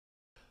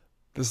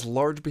This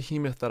large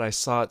behemoth that I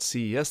saw at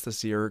CES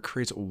this year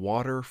creates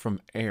water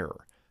from air.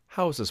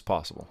 How is this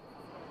possible?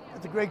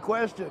 That's a great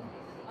question.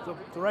 So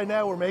right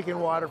now we're making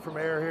water from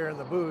air here in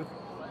the booth,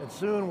 and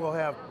soon we'll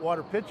have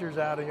water pitchers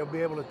out and you'll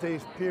be able to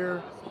taste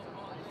pure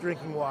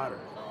drinking water.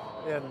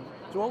 And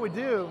so what we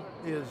do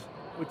is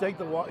we take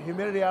the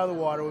humidity out of the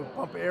water, we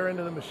pump air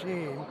into the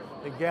machine,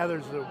 it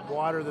gathers the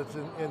water that's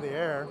in the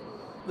air.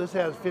 This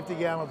has 50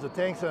 gallons of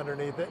tanks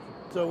underneath it.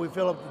 So we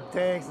fill up the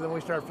tanks and then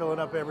we start filling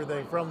up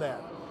everything from that.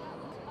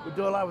 We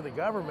do a lot with the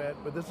government,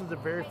 but this is the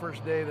very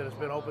first day that it's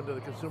been open to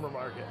the consumer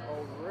market.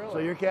 Oh, really? So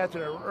you're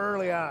catching it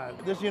early on.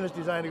 This unit's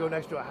designed to go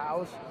next to a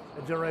house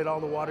and generate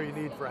all the water you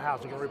need for a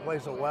house. It can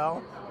replace a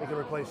well, it can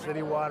replace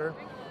city water,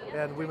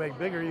 and we make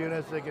bigger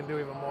units that can do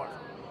even more.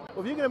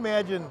 Well, if you can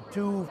imagine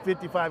two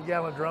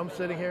 55-gallon drums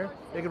sitting here,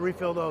 they can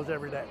refill those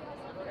every day.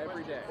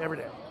 Every day? Every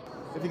day.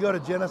 If you go to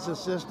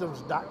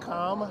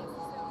genesissystems.com,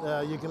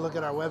 you can look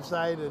at our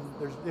website and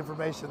there's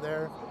information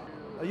there.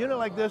 A unit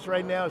like this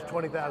right now is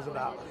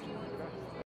 $20,000.